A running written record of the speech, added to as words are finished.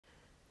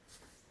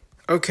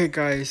Okay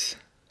guys,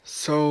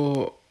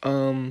 so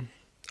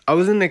I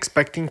wasn't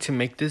expecting to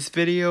make this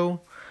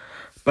video,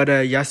 but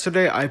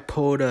yesterday I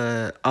pulled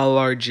a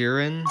LR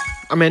Jiren.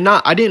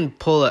 I didn't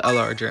pull a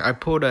LR Jiren, I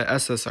pulled a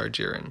SSR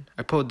Jiren.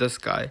 I pulled this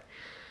guy.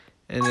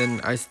 And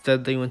then I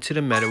steadily went to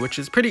the meta, which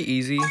is pretty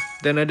easy.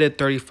 Then I did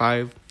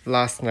 35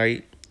 last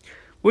night,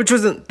 which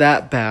wasn't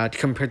that bad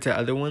compared to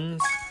other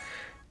ones.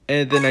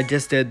 And then I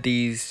just did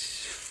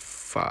these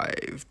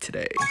 5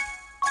 today.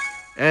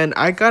 And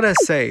I gotta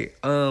say,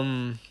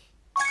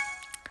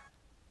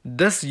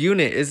 this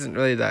unit isn't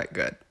really that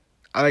good.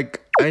 I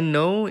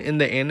know in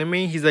the anime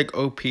he's like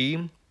OP.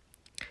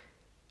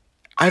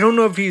 I don't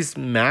know if he's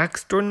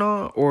maxed or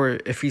not, or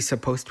if he's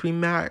supposed to be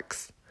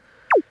maxed.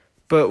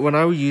 But when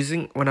I was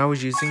using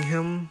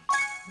him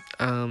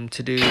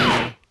to do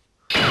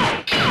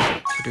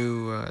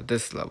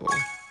this level,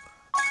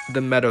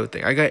 the medal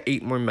thing, I got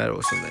 8 more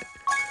medals from it.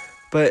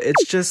 But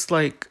it's just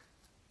like,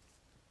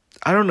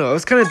 I don't know, it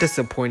was kind of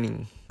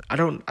disappointing. I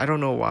don't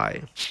know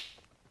why.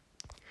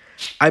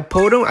 I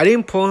pulled him. I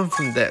didn't pull him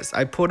from this.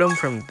 I pulled him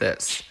from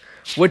this,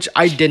 which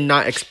I did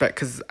not expect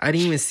because I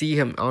didn't even see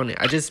him on it.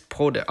 I just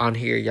pulled it on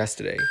here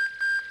yesterday.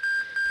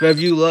 But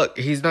if you look,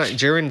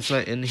 Jiren's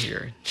not in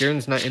here.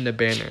 Jiren's not in the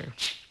banner.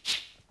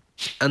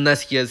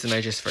 Unless he is and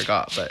I just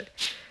forgot, but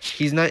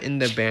he's not in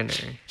the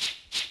banner.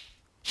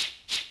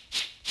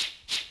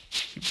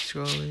 Keep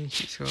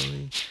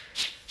scrolling.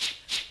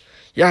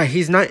 Yeah,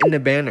 he's not in the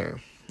banner.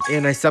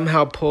 And I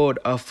somehow pulled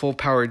a full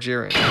power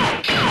Jiren.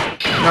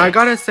 Now I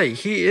gotta say,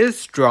 he is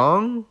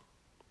strong.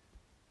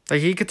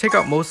 Like, he could take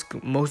out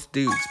most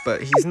dudes,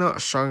 but he's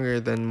not stronger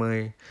than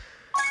my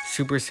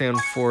Super Saiyan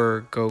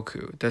 4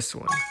 Goku, this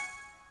one.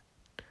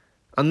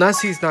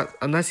 Unless he's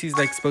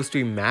like supposed to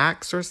be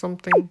max or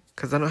something,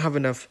 because I don't have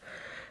enough.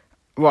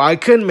 Well, I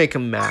could make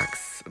him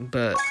max,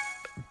 but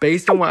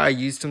based on what I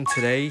used him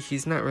today,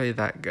 he's not really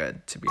that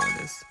good, to be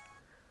honest.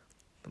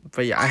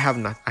 But yeah, I have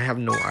no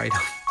item.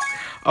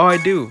 Oh, I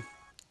do.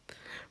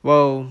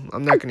 Well,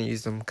 I'm not gonna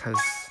use them because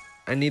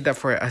I need that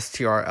for a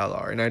STR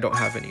LR, and I don't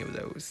have any of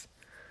those.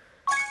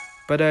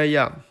 But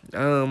yeah,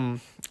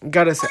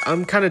 gotta say,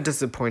 I'm kind of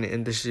disappointed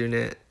in this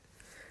unit.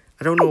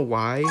 I don't know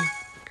why.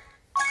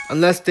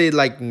 Unless they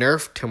like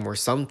nerfed him or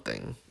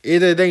something.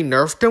 Either they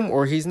nerfed him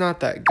or he's not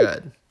that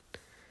good.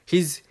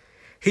 He's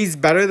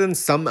better than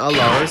some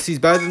LRs. He's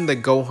better than the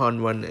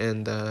Gohan one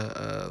and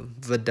the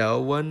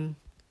Videl one.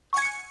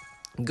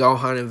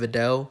 Gohan and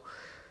Videl.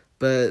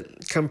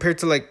 But compared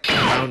to, like,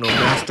 I don't know,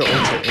 Master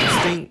Ultra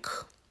Instinct,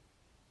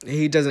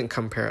 he doesn't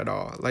compare at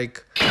all.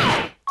 Like,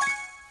 I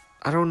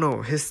don't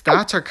know. His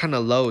stats are kind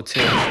of low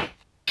too.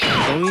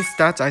 The only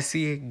stats I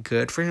see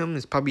good for him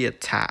is probably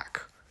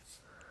attack.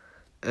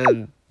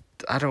 And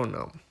I don't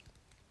know.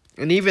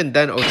 And even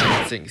then, Ultra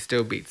Instinct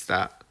still beats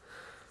that.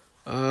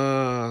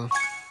 So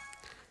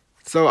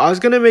I was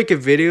gonna make a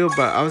video,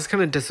 but I was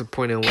kind of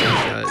disappointed in what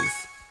he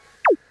does.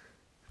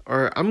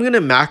 Or I'm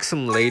gonna max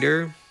him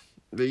later.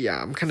 But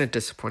yeah, I'm kind of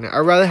disappointed.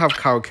 I'd rather have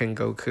Kaioken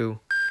Goku.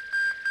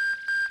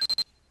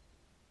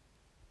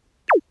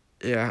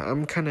 Yeah,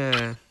 I'm kind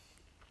of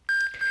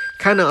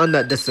on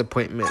that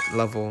disappointment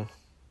level.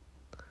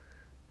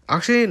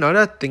 Actually, now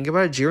that I think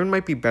about it, Jiren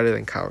might be better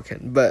than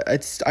Kaioken, but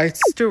I'd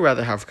still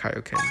rather have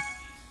Kaioken.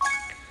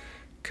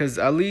 Because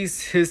at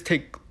least his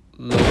take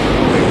low.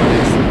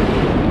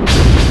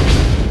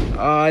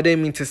 Oh, I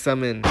didn't mean to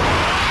summon. But,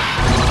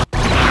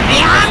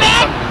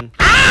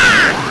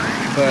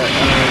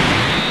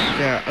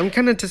 yeah, I'm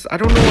kind of just, I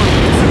don't know why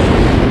I'm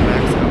disappointed with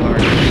Max LR.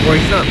 Or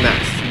he's not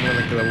Max, he's more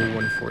like level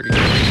 140.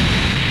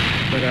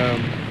 But,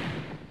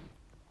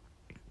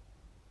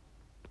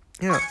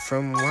 yeah,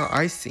 from what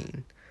I've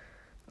seen,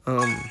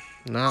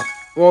 not,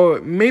 well,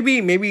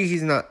 maybe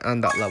he's not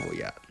on that level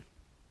yet.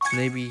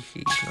 Maybe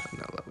he's not on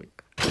that level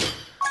yet.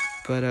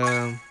 But,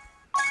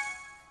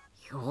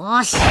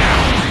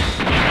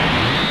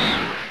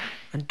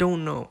 I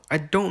don't know. I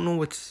don't know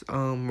what's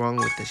wrong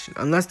with this shit.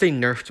 Unless they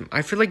nerfed him.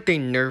 I feel like they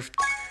nerfed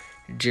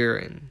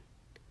Jiren,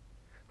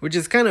 which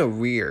is kind of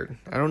weird.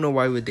 I don't know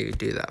why would they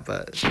do that,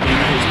 but maybe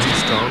he was too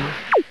strong.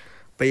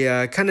 But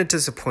yeah, kind of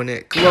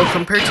disappointed. Well,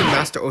 compared to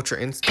Master Ultra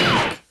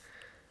Instinct,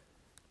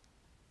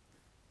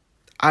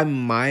 I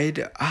might.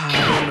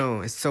 I don't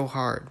know. It's so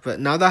hard. But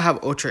now that I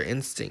have Ultra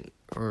Instinct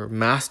or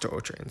Master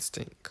Ultra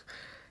Instinct,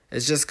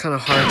 it's just kind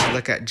of hard to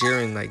look at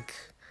Jiren like.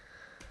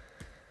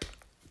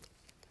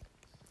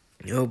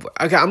 You know,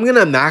 okay, I'm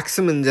gonna max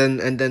him and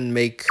then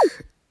make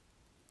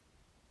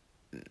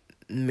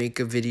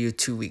a video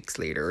 2 weeks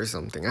later or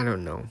something. I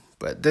don't know,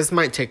 but this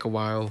might take a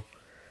while.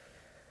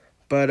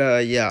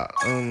 But yeah,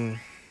 I'm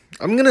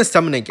gonna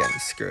summon again.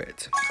 Screw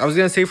it. I was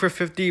gonna say for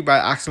 50, but I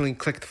accidentally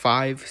clicked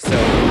 5. So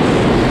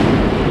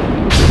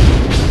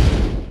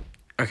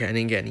okay, I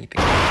didn't get anything.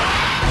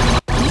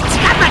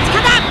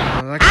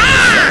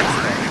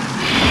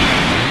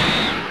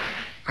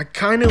 I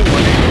kind of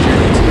wanted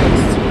Jiren to go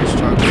super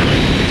strong.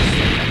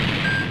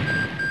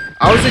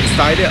 I was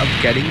excited of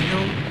getting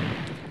him,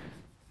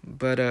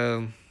 but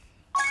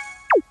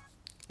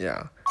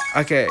yeah.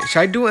 Okay, should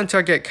I do it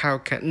until I get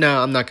Kaioken?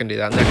 No, I'm not gonna do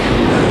that.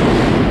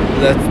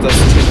 That's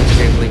too much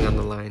gambling on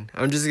the line.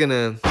 I'm just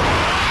gonna...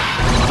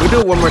 We'll do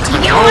it one more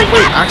time. Oh,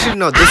 wait. Actually,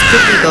 no. This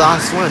could be the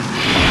last one.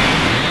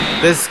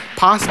 This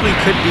possibly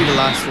could be the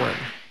last one.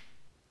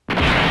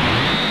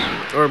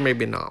 Or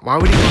maybe not. Why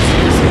would he go to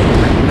this?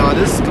 No,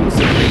 this comes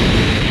to me.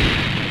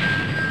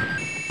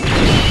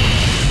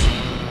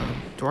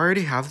 Do I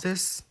already have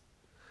this?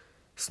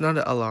 It's not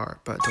an LR,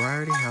 but do I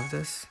already have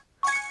this?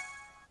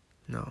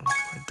 No,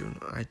 I do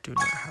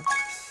not have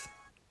this.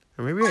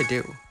 Or maybe I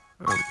do.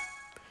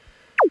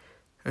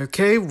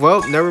 Okay,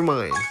 well, never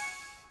mind.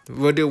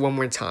 We'll do it one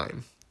more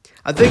time.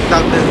 I think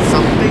that meant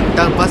something.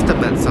 That must have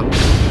meant something.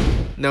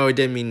 No, it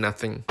didn't mean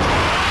nothing.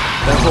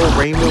 That whole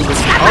rainbow was...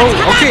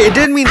 Oh, okay, it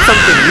did mean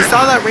something. You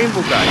saw that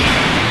rainbow, guys.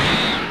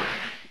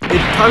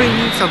 It probably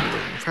means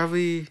something.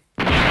 Probably...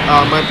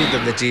 Oh, it might be the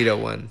Vegeta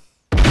one.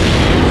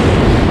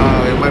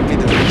 Oh, it might be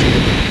the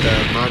Vegeta, the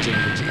Majin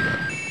Vegeta.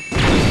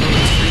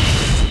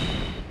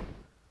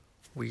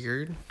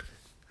 Weird.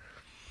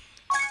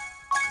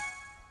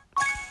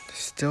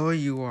 Still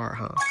you are,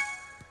 huh?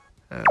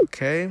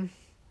 Okay.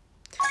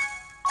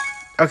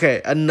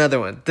 Okay, another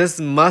one. This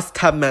must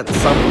have meant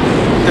something.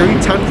 3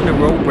 times in a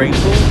row,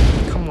 rainbow?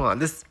 Come on,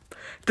 this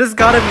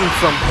gotta mean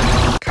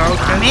something. Carol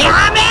Ken?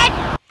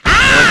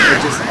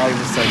 It just all of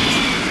a sudden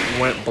just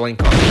went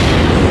blank on me.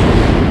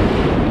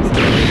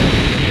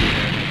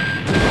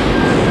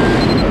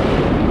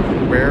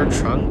 Rare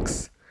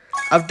trunks?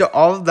 After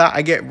all of that,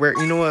 I get rare.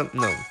 You know what?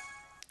 No.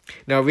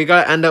 No, we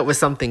gotta end up with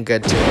something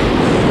good today.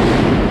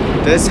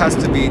 This has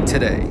to be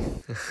today.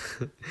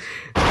 Okay,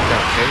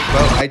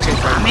 well, I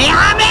changed my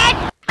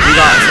mind. We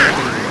got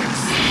something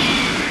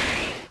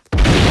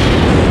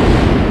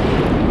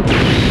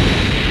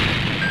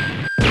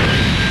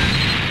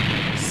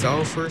worse.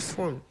 So, first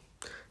form.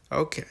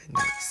 Okay,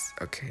 nice.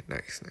 Okay,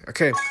 nice.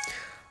 Okay.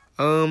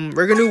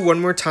 We're gonna do one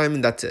more time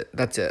and that's it.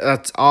 That's it.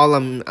 That's all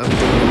I'm doing.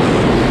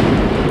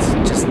 That's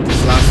just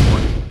this last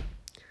one.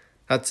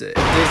 That's it. If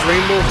there's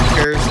rainbow, who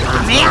cares? If it's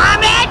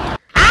not,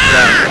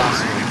 that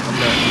last one.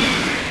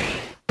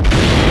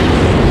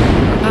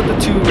 I thought the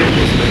 2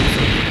 rainbows meant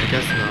something. I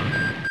guess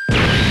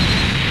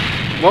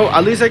not. Well,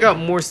 at least I got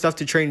more stuff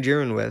to train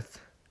Jiren with.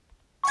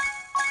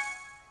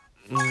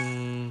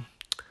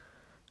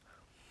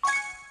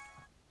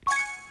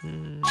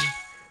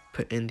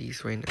 Put in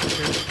these random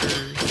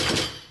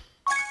characters.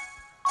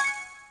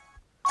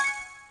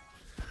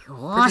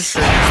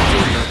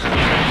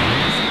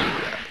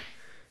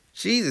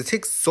 Jeez, it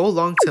takes so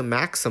long to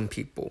max some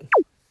people.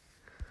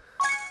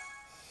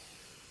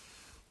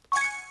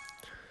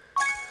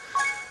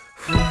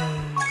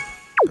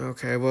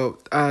 Okay, well,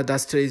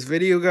 that's today's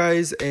video,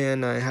 guys,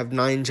 and I have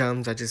 9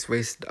 gems. I just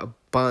wasted a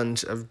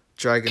bunch of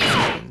Dragon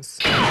Summons.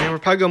 And we're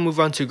probably gonna move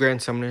on to Grand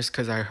Summoners,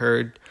 because I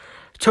heard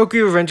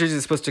Tokyo Revengers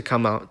is supposed to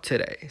come out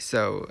today.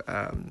 So,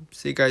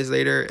 see you guys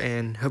later,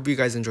 and hope you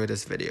guys enjoyed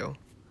this video.